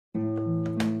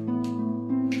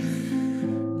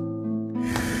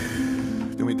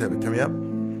me up.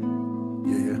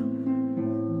 Yeah.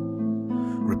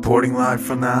 Reporting live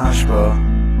from the Ashpa.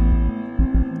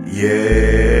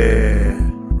 Yeah.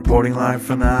 Reporting live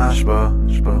from the Ashpa.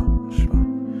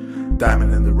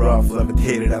 Diamond in the rough,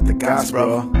 levitated out the gas,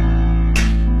 bro.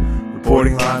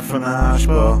 Reporting live from the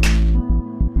Ashpa.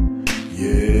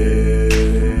 Yeah.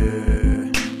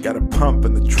 Got a pump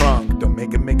in the trunk, don't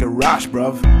make it rush,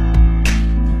 bruv.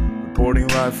 Reporting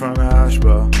live from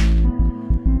Ashpa.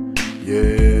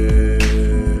 Yeah.